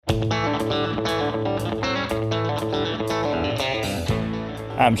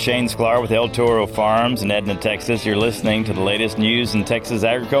I'm Shane Sklar with El Toro Farms in Edna, Texas. You're listening to the latest news in Texas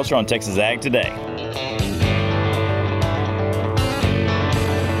agriculture on Texas Ag Today.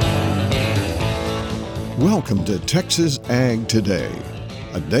 Welcome to Texas Ag Today,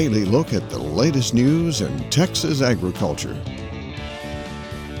 a daily look at the latest news in Texas agriculture.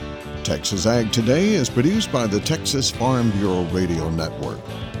 Texas Ag Today is produced by the Texas Farm Bureau Radio Network,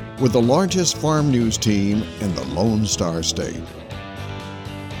 with the largest farm news team in the Lone Star State.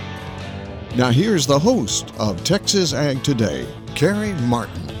 Now here's the host of Texas Ag Today, Carrie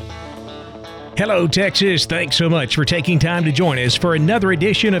Martin. Hello, Texas. Thanks so much for taking time to join us for another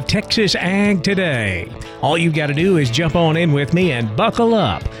edition of Texas Ag Today. All you've got to do is jump on in with me and buckle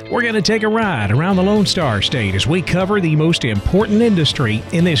up. We're going to take a ride around the Lone Star State as we cover the most important industry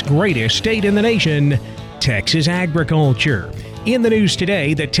in this greatest state in the nation, Texas agriculture. In the news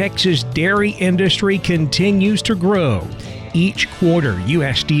today, the Texas dairy industry continues to grow. Each quarter,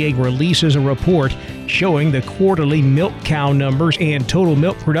 USDA releases a report showing the quarterly milk cow numbers and total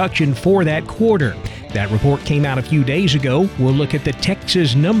milk production for that quarter. That report came out a few days ago. We'll look at the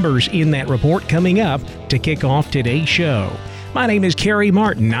Texas numbers in that report coming up to kick off today's show. My name is Carrie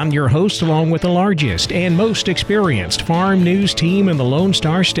Martin. I'm your host along with the largest and most experienced farm news team in the Lone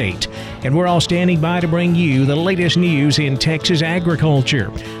Star State. And we're all standing by to bring you the latest news in Texas agriculture.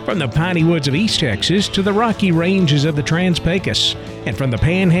 From the piney woods of East Texas to the rocky ranges of the Trans-Pecos, and from the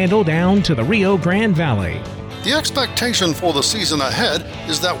Panhandle down to the Rio Grande Valley. The expectation for the season ahead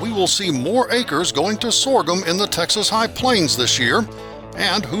is that we will see more acres going to sorghum in the Texas High Plains this year.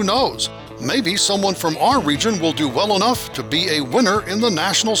 And who knows? Maybe someone from our region will do well enough to be a winner in the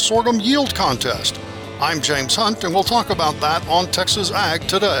National Sorghum Yield Contest. I'm James Hunt, and we'll talk about that on Texas Ag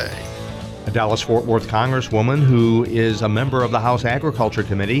Today. A Dallas-Fort Worth congresswoman who is a member of the House Agriculture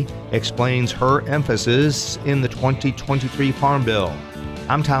Committee explains her emphasis in the 2023 Farm Bill.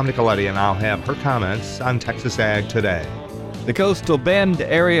 I'm Tom Nicoletti, and I'll have her comments on Texas Ag Today. The Coastal Bend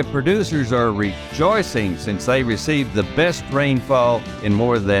area producers are rejoicing since they received the best rainfall in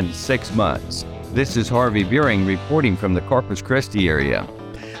more than 6 months. This is Harvey Buring reporting from the Corpus Christi area.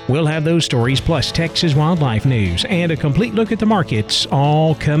 We'll have those stories plus Texas wildlife news and a complete look at the markets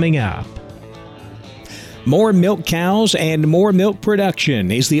all coming up. More milk cows and more milk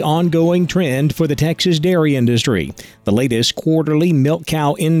production is the ongoing trend for the Texas dairy industry. The latest quarterly milk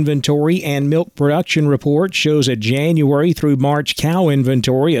cow inventory and milk production report shows a January through March cow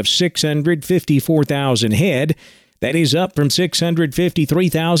inventory of 654,000 head. That is up from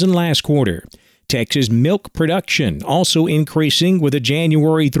 653,000 last quarter. Texas milk production also increasing with a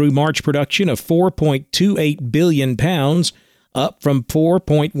January through March production of 4.28 billion pounds, up from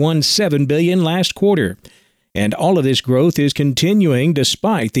 4.17 billion last quarter. And all of this growth is continuing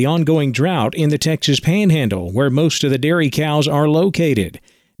despite the ongoing drought in the Texas Panhandle, where most of the dairy cows are located.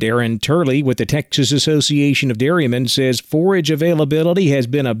 Darren Turley with the Texas Association of Dairymen says forage availability has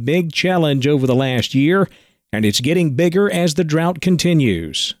been a big challenge over the last year, and it's getting bigger as the drought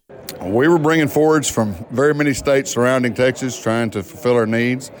continues. We were bringing forage from very many states surrounding Texas, trying to fulfill our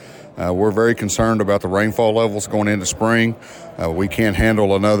needs. We're very concerned about the rainfall levels going into spring. We can't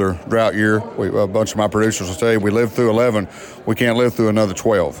handle another drought year. A bunch of my producers will tell you we lived through 11. We can't live through another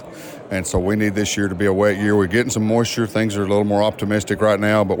 12. And so we need this year to be a wet year. We're getting some moisture. Things are a little more optimistic right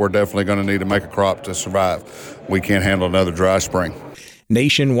now, but we're definitely going to need to make a crop to survive. We can't handle another dry spring.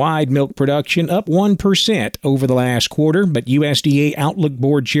 Nationwide milk production up 1% over the last quarter, but USDA Outlook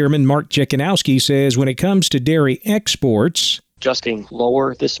Board Chairman Mark Jekanowski says when it comes to dairy exports, adjusting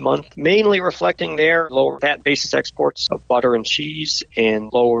lower this month, mainly reflecting their lower fat basis exports of butter and cheese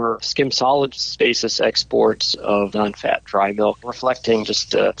and lower skim solids basis exports of non-fat dry milk, reflecting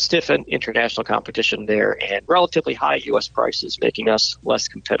just stiffened international competition there and relatively high U.S. prices, making us less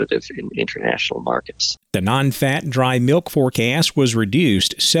competitive in international markets. The non-fat dry milk forecast was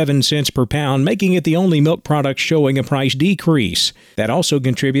reduced 7 cents per pound, making it the only milk product showing a price decrease. That also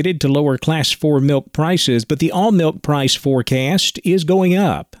contributed to lower Class 4 milk prices, but the all-milk price forecast is going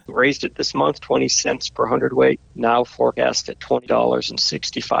up. Raised it this month 20 cents per hundredweight, now forecast at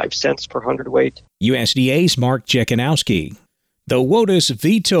 $20.65 per hundredweight. USDA's Mark Jekanowski. The WOTUS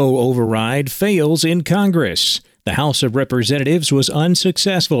veto override fails in Congress. The House of Representatives was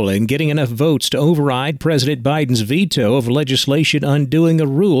unsuccessful in getting enough votes to override President Biden's veto of legislation undoing a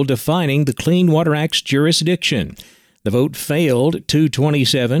rule defining the Clean Water Act's jurisdiction. The vote failed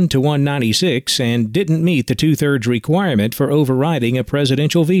 227 to 196 and didn't meet the two-thirds requirement for overriding a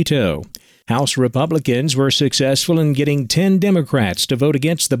presidential veto. House Republicans were successful in getting 10 Democrats to vote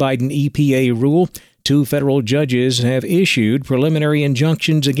against the Biden EPA rule. 2 federal judges have issued preliminary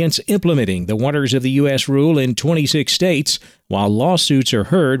injunctions against implementing the Waters of the U.S. rule in 26 states, while lawsuits are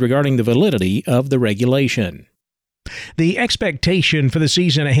heard regarding the validity of the regulation. The expectation for the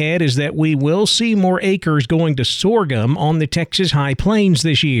season ahead is that we will see more acres going to sorghum on the Texas High Plains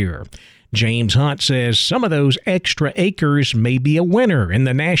this year. James Hunt says some of those extra acres may be a winner in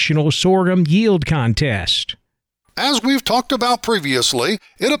the National Sorghum Yield Contest. As we've talked about previously,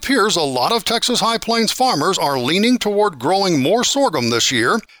 it appears a lot of Texas High Plains farmers are leaning toward growing more sorghum this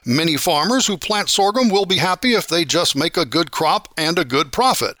year. Many farmers who plant sorghum will be happy if they just make a good crop and a good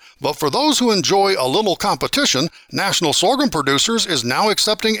profit. But for those who enjoy a little competition, National Sorghum Producers is now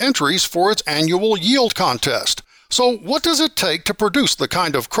accepting entries for its annual yield contest. So what does it take to produce the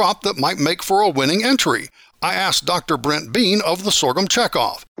kind of crop that might make for a winning entry? I asked Dr. Brent Bean of the Sorghum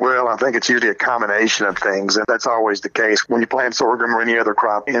Checkoff. Well, I think it's usually a combination of things, and that's always the case. When you plant sorghum or any other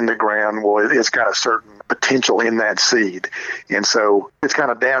crop in the ground, well, it's got a certain potential in that seed. And so it's kind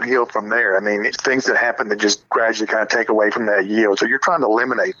of downhill from there. I mean, it's things that happen that just gradually kind of take away from that yield. So you're trying to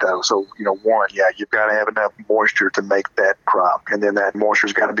eliminate those. So, one, you've got to have enough moisture to make that crop. And then that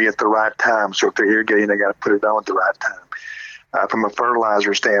moisture's got to be at the right time. So if they're irrigating, they got to put it on at the right time. From a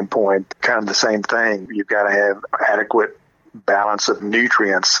fertilizer standpoint, kind of the same thing. You've got to have adequate balance of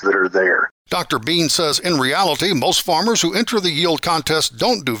nutrients that are there. Dr. Bean says in reality, most farmers who enter the yield contest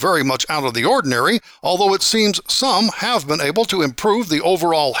don't do very much out of the ordinary, although it seems some have been able to improve the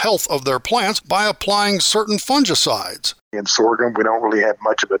overall health of their plants by applying certain fungicides. In sorghum, we don't really have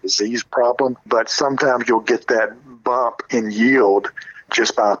much of a disease problem, but sometimes you'll get that bump in yield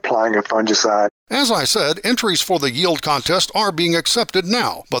just by applying a fungicide. As I said, entries for the yield contest are being accepted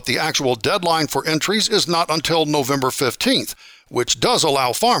now, but the actual deadline for entries is not until November 15th, which does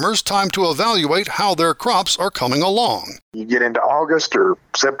allow farmers time to evaluate how their crops are coming along. You get into August or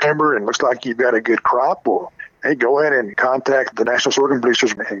September and it looks like you've got a good crop, well, hey, go ahead and contact the National Sorghum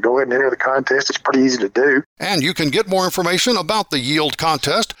Producers and go ahead and enter the contest. It's pretty easy to do. And you can get more information about the yield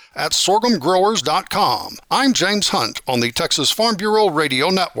contest at sorghumgrowers.com. I'm James Hunt on the Texas Farm Bureau Radio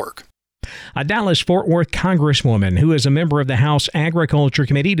Network. A Dallas-Fort Worth congresswoman who is a member of the House Agriculture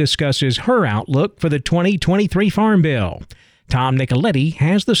Committee discusses her outlook for the 2023 Farm Bill. Tom Nicoletti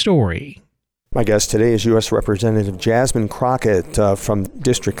has the story. My guest today is U.S. Representative Jasmine Crockett from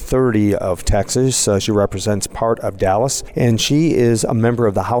District 30 of Texas. She represents part of Dallas, and she is a member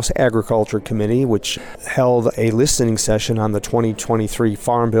of the House Agriculture Committee, which held a listening session on the 2023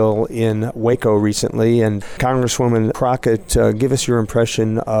 Farm Bill in Waco recently. And Congresswoman Crockett, give us your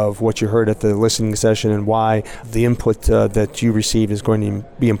impression of what you heard at the listening session and why the input that you received is going to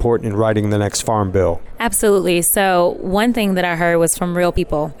be important in writing the next Farm Bill. Absolutely. So one thing that I heard was from real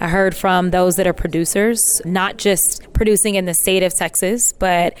people. I heard from those that are producers, not just producing in the state of Texas,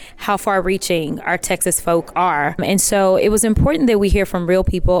 but how far-reaching our Texas folk are. And so it was important that we hear from real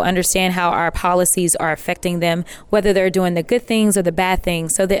people, understand how our policies are affecting them, whether they're doing the good things or the bad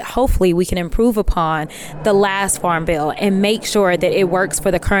things, so that hopefully we can improve upon the last Farm Bill and make sure that it works for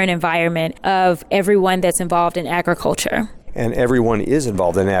the current environment of everyone that's involved in agriculture. And everyone is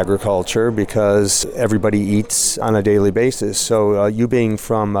involved in agriculture because everybody eats on a daily basis. So you being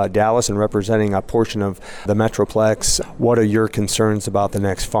from Dallas and representing a portion of the Metroplex, what are your concerns about the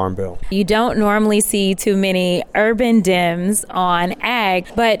next Farm Bill? You don't normally see too many urban Dems on ag,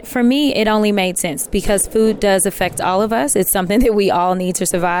 but for me, it only made sense because food does affect all of us. It's something that we all need to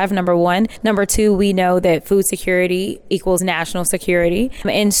survive, number one. Number two, we know that food security equals national security.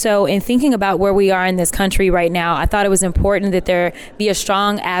 And so in thinking about where we are in this country right now, I thought it was important that there be a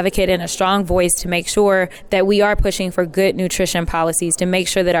strong advocate and a strong voice to make sure that we are pushing for good nutrition policies, to make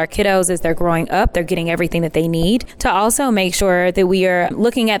sure that our kiddos, as they're growing up, they're getting everything that they need, to also make sure that we are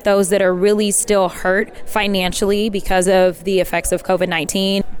looking at those that are really still hurt financially because of the effects of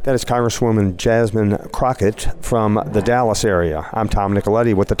COVID-19. That is Congresswoman Jasmine Crockett from the Dallas area. I'm Tom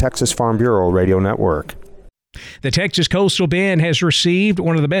Nicoletti with the Texas Farm Bureau Radio Network. The Texas Coastal Bend has received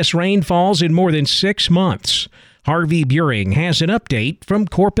one of the best rainfalls in more than 6 months. Harvey Buring has an update from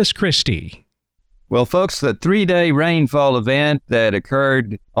Corpus Christi. Well, folks, the 3-day rainfall event that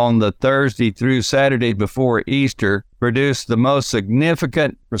occurred on the Thursday through Saturday before Easter produced the most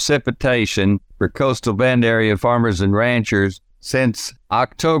significant precipitation for Coastal Bend area farmers and ranchers since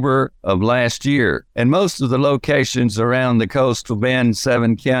October of last year. And most of the locations around the Coastal Bend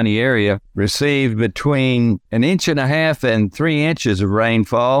 7-county area received between 1.5 inches and 3 inches of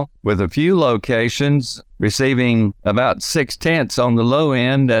rainfall, with a few locations receiving about 0.6 on the low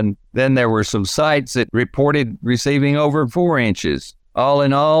end, and then there were some sites that reported receiving over 4 inches. All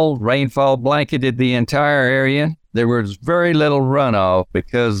in all, rainfall blanketed the entire area. There was very little runoff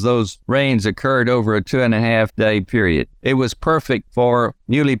because those rains occurred over a 2.5-day period. It was perfect for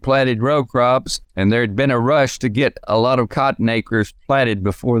newly planted row crops, and there had been a rush to get a lot of cotton acres planted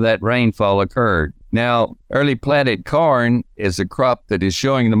before that rainfall occurred. Now, early planted corn is a crop that is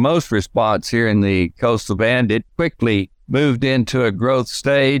showing the most response here in the coastal band. It quickly moved into a growth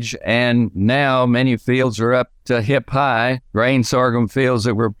stage, and now many fields are up to hip high. Grain sorghum fields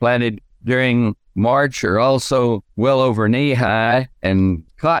that were planted during March are also well over knee high, and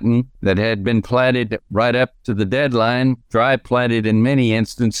cotton that had been planted right up to the deadline, dry planted in many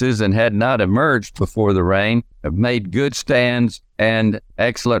instances and had not emerged before the rain, have made good stands and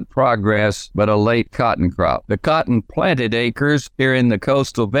excellent progress, but a late cotton crop. The cotton planted acres here in the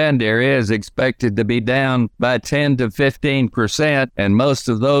coastal bend area is expected to be down by 10 to 15%, and most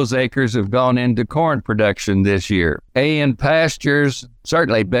of those acres have gone into corn production this year. Hay and pastures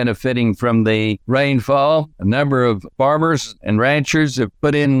certainly benefiting from the rainfall. A number of farmers and ranchers have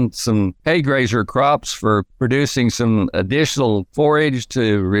put in some hay grazer crops for producing some additional forage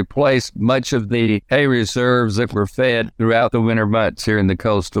to replace much of the hay reserves that were fed throughout the winter months here in the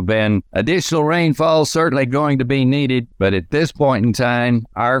coastal bend. Additional rainfall certainly going to be needed, but at this point in time,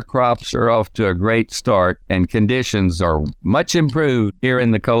 our crops are off to a great start and conditions are much improved here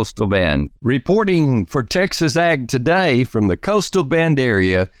in the coastal bend. Reporting for Texas Ag Today from the coastal bend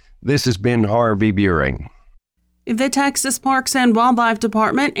area, this has been Harvey Buring. The Texas Parks and Wildlife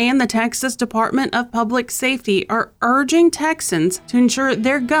Department and the Texas Department of Public Safety are urging Texans to ensure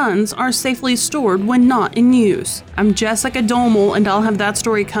their guns are safely stored when not in use. I'm Jessica Domel, and I'll have that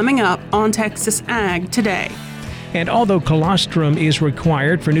story coming up on Texas Ag Today. And although colostrum is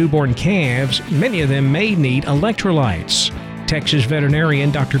required for newborn calves, many of them may need electrolytes. Texas veterinarian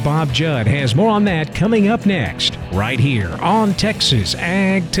Dr. Bob Judd has more on that coming up next, right here on Texas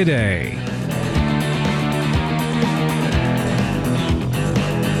Ag Today.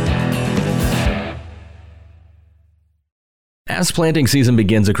 As planting season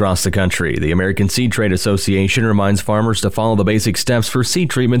begins across the country, the American Seed Trade Association reminds farmers to follow the basic steps for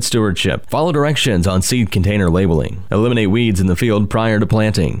seed treatment stewardship. Follow directions on seed container labeling. Eliminate weeds in the field prior to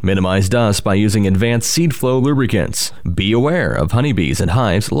planting. Minimize dust by using advanced seed flow lubricants. Be aware of honeybees and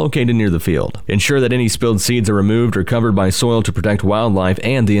hives located near the field. Ensure that any spilled seeds are removed or covered by soil to protect wildlife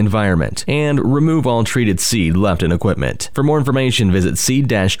and the environment. And remove all treated seed left in equipment. For more information, visit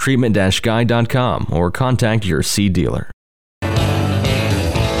seed-treatment-guide.com or contact your seed dealer.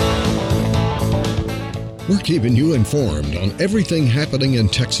 We're keeping you informed on everything happening in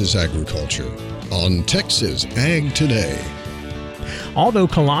Texas agriculture on Texas Ag Today. Although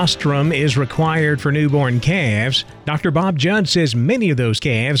colostrum is required for newborn calves, Dr. Bob Judd says many of those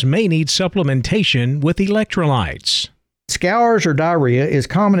calves may need supplementation with electrolytes. Scours or diarrhea is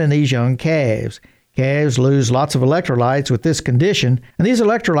common in these young calves. Calves lose lots of electrolytes with this condition, and these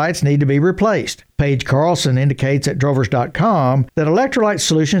electrolytes need to be replaced. Paige Carlson indicates at drovers.com that electrolyte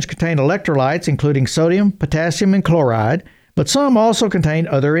solutions contain electrolytes including sodium, potassium, and chloride, but some also contain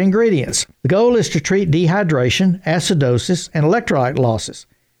other ingredients. The goal is to treat dehydration, acidosis, and electrolyte losses.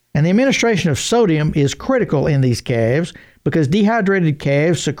 And the administration of sodium is critical in these calves because dehydrated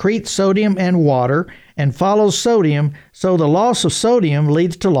calves secrete sodium and water and follows sodium, so the loss of sodium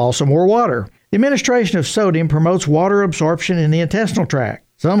leads to loss of more water. The administration of sodium promotes water absorption in the intestinal tract.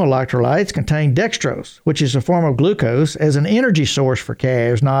 Some electrolytes contain dextrose, which is a form of glucose, as an energy source for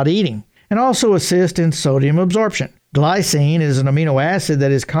calves not eating, and also assist in sodium absorption. Glycine is an amino acid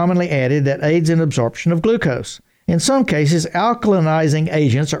that is commonly added that aids in absorption of glucose. In some cases, alkalinizing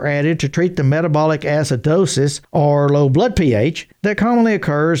agents are added to treat the metabolic acidosis, or low blood pH, that commonly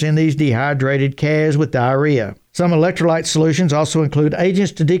occurs in these dehydrated calves with diarrhea. Some electrolyte solutions also include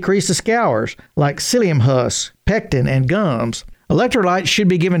agents to decrease the scours, like psyllium husk, pectin, and gums. Electrolytes should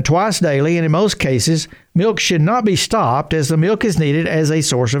be given twice daily, and in most cases, milk should not be stopped as the milk is needed as a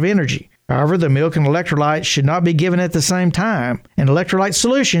source of energy. However, the milk and electrolytes should not be given at the same time, and electrolyte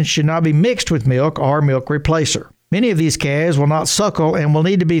solutions should not be mixed with milk or milk replacer. Many of these calves will not suckle and will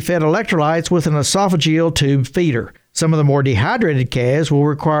need to be fed electrolytes with an esophageal tube feeder. Some of the more dehydrated calves will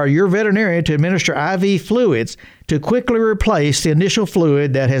require your veterinarian to administer IV fluids to quickly replace the initial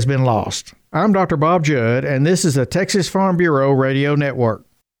fluid that has been lost. I'm Dr. Bob Judd, and this is the Texas Farm Bureau Radio Network.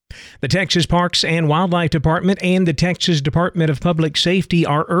 The Texas Parks and Wildlife Department and the Texas Department of Public Safety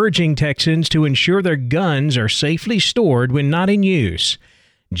are urging Texans to ensure their guns are safely stored when not in use.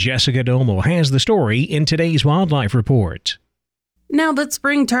 Jessica Domel has the story in today's Wildlife Report. Now that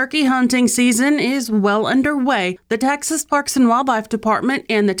spring turkey hunting season is well underway, the Texas Parks and Wildlife Department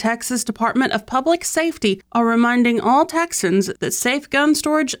and the Texas Department of Public Safety are reminding all Texans that safe gun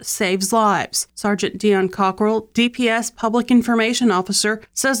storage saves lives. Sergeant Dion Cockrell, DPS Public Information Officer,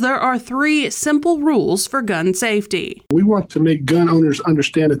 says there are 3 simple rules for gun safety. We want to make gun owners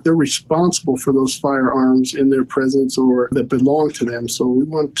understand that they're responsible for those firearms in their presence or that belong to them. So we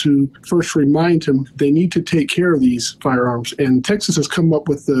want to first remind them they need to take care of these firearms. And Texas has come up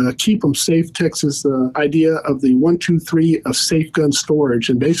with the Keep 'em Safe Texas idea of the 1, 2, 3 of safe gun storage.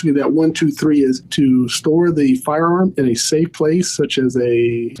 And basically that 1, 2, 3 is to store the firearm in a safe place, such as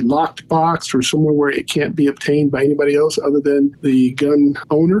a locked box or somewhere where it can't be obtained by anybody else other than the gun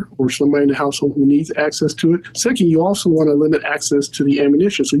owner or somebody in the household who needs access to it. Second, you also want to limit access to the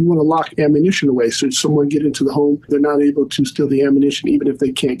ammunition. So you want to lock ammunition away. So if someone get into the home, they're not able to steal the ammunition even if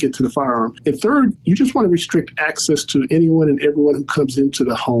they can't get to the firearm. And third, you just want to restrict access to anyone and everyone who comes into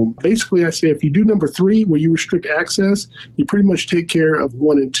the home. Basically, I say if you do number 3, where you restrict access, you pretty much take care of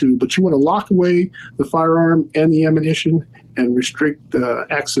 1 and 2. But you want to lock away the firearm and the ammunition and restrict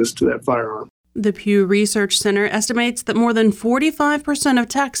access to that firearm. The Pew Research Center estimates that more than 45% of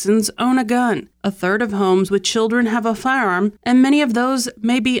Texans own a gun. A third of homes with children have a firearm, and many of those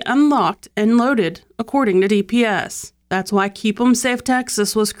may be unlocked and loaded, according to DPS. That's why Keep 'em Safe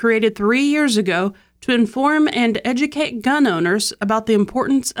Texas was created 3 years ago to inform and educate gun owners about the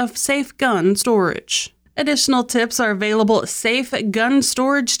importance of safe gun storage. Additional tips are available at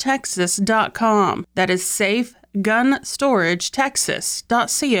safegunstorage.texas.com. That is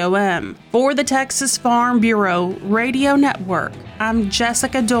safegunstorage.texas.com. For the Texas Farm Bureau Radio Network, I'm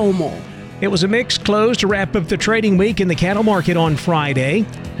Jessica Domel. It was a mixed close to wrap up the trading week in the cattle market on Friday,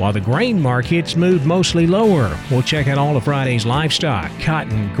 while the grain markets moved mostly lower. We'll check out all of Friday's livestock,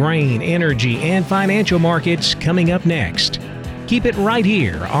 cotton, grain, energy, and financial markets coming up next. Keep it right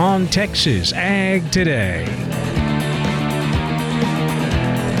here on Texas Ag Today.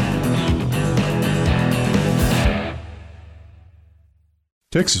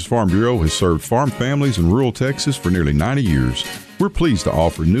 Texas Farm Bureau has served farm families in rural Texas for nearly 90 years. We're pleased to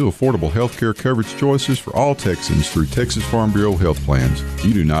offer new affordable health care coverage choices for all Texans through Texas Farm Bureau health plans.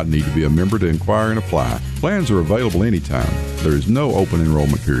 You do not need to be a member to inquire and apply. Plans are available anytime. There is no open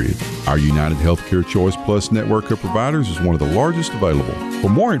enrollment period. Our United Healthcare Choice Plus network of providers is one of the largest available. For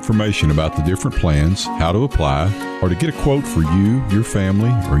more information about the different plans, how to apply, or to get a quote for you, your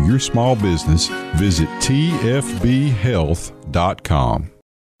family, or your small business, visit tfbhealth.com.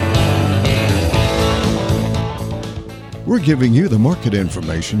 We're giving you the market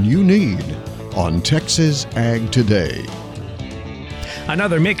information you need on Texas Ag Today.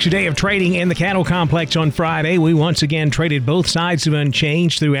 Another mixed day of trading in the cattle complex on Friday. We once again traded both sides of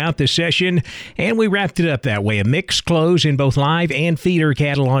unchanged throughout the session, and we wrapped it up that way. A mixed close in both live and feeder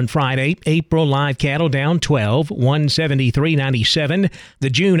cattle on Friday. April live cattle down 12, 173.97.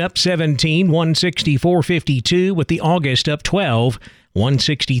 The June up 17, 164.52, with the August up 12,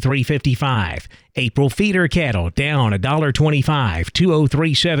 163.55. April feeder cattle down $1.25,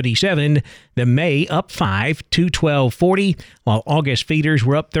 203.77. The May up 5, 212.40, while August feeders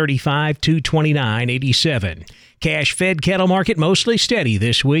were up 35, 229.87. Cash fed cattle market mostly steady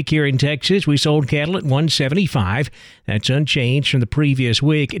this week here in Texas. We sold cattle at $175. That's unchanged from the previous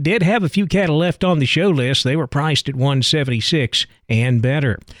week. It did have a few cattle left on the show list. They were priced at $176 and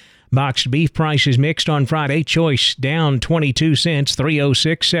better. Boxed beef prices mixed on Friday. Choice down 22 cents,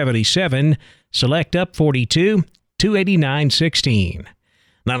 306.77. Select up 42, 289.16.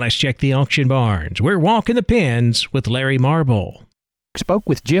 Now let's check the auction barns. We're walking the pens with Larry Marble. Spoke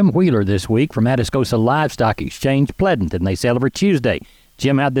with Jim Wheeler this week from Atascosa Livestock Exchange, Pleasanton. They sell every Tuesday.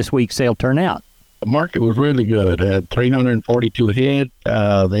 Jim, how'd this week's sale turn out? The market was really good. Had 342 head.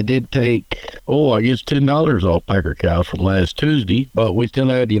 They did take, I guess $10 off packer cows from last Tuesday, but we still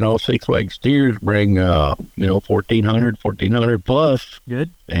had, 6-leg steers bring, 1,400 plus. Good.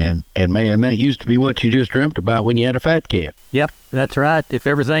 And man, that used to be what you just dreamt about when you had a fat calf. Yep, that's right. If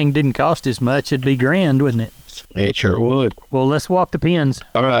everything didn't cost as much, it'd be grand, wouldn't it? It sure would. Well, let's walk the pens.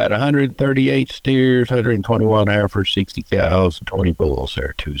 All right, 138 steers, 121 heifers, 60 cows, and 20 bulls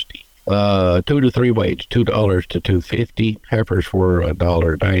there Tuesday. 2 to 3 weights, $2 to $2.50. Heifers were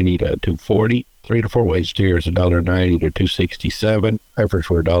 $1.90 to $2.40. 3 to 4 weight steers, $1.90 to $2.67. Heifers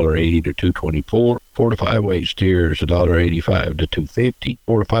were $1.80 to $2.24. 4 to 5 weight steers, $1.85 to $2.50.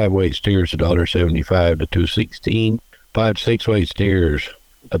 4 to 5 weight steers, $1.75 to $2.16. 5 to 6 weight steers,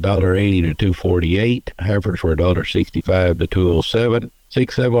 $1.80 to $2.48. Heifers were $1.65 to $2.07.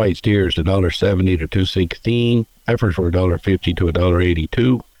 6 7 weight steers, $1.70 to $2.16. Heifers were $1.50 to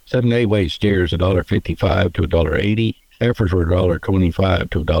 $1.82. 7 8 weight steers, $1.55 to $1.80. Heifers were $1.25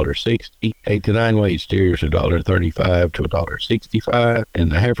 to $1.60. 8 to 9 weight steers $1.35 to $1.65.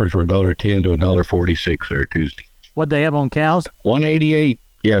 And the heifers were $1.10 to $1.46 there Tuesday. What'd they have on cows? 188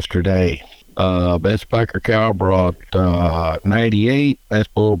 yesterday. Best Packer cow brought 98.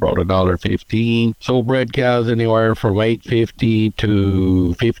 Best bull brought $1.15. Sold bred cows anywhere from $8.50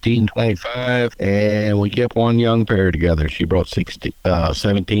 to $15.25. And we kept one young pair together. She brought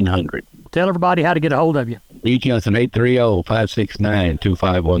 $1,700. Tell everybody how to get a hold of you. Reach us at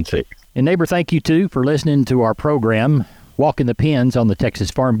 830-569-2516. And neighbor, thank you too for listening to our program, Walking the Pens on the Texas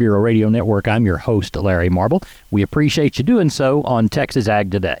Farm Bureau Radio Network. I'm your host, Larry Marble. We appreciate you doing so on Texas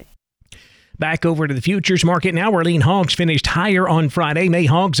Ag Today. Back over to the futures market now, where lean hogs finished higher on Friday. May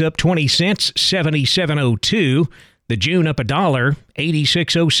hogs up 20 cents, 77.02. The June up $1,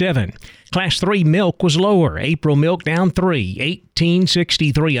 86.07. Class 3 milk was lower. April milk down 3,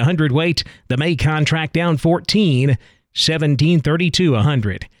 18.63 a hundredweight. The May contract down 14, 17.32 a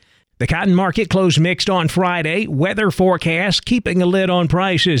hundred. The cotton market closed mixed on Friday. Weather forecast keeping a lid on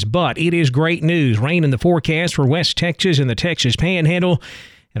prices, but it is great news. Rain in the forecast for West Texas and the Texas Panhandle.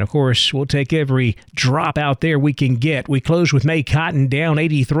 And, of course, we'll take every drop out there we can get. We close with May cotton down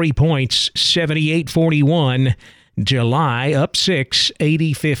 83 points, 78.41. July up 6,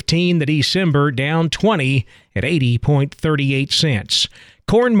 80.15. The December down 20 at 80.38 cents.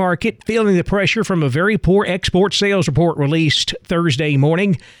 Corn market feeling the pressure from a very poor export sales report released Thursday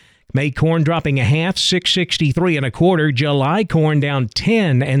morning. May corn dropping a half, 6.63 1/4. July corn down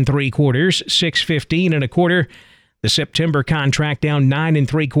 10 3/4, 6.15 1/4. The September contract down 9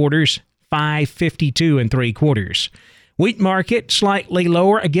 3/4, 5.52 3/4. Wheat market slightly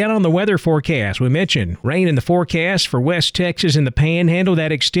lower again on the weather forecast. We mentioned rain in the forecast for West Texas and the Panhandle.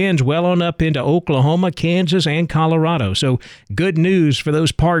 That extends well on up into Oklahoma, Kansas, and Colorado. So good news for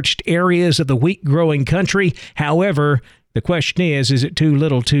those parched areas of the wheat growing country. However, the question is it too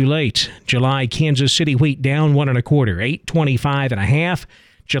little too late? July Kansas City wheat down 1 1/4, 8.25 1/2.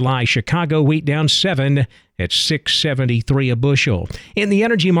 July Chicago wheat down 7 at 6.73 a bushel. In the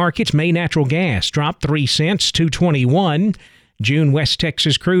energy markets, May natural gas dropped 3 cents, 2.21. June West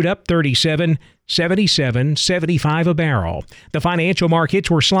Texas crude up 37, 77.75 a barrel. The financial markets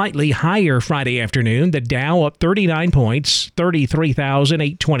were slightly higher Friday afternoon. The Dow up 39 points,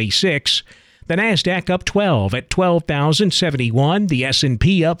 33,826. The Nasdaq up 12 at 12,071. The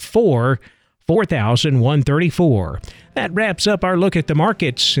S&P up 4, 4,134. That wraps up our look at the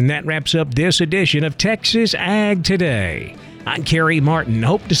markets, and that wraps up this edition of Texas Ag Today. I'm Kerry Martin.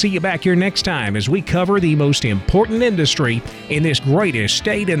 Hope to see you back here next time as we cover the most important industry in this greatest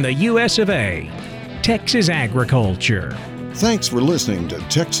state in the U.S. of A., Texas agriculture. Thanks for listening to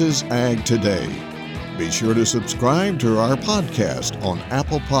Texas Ag Today. Be sure to subscribe to our podcast on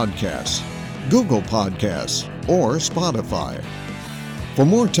Apple Podcasts, Google Podcasts, or Spotify. For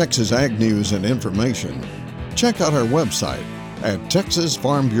more Texas Ag news and information, check out our website at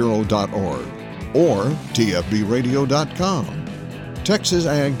texasfarmbureau.org or tfbradio.com. Texas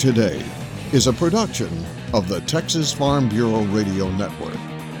Ag Today is a production of the Texas Farm Bureau Radio Network.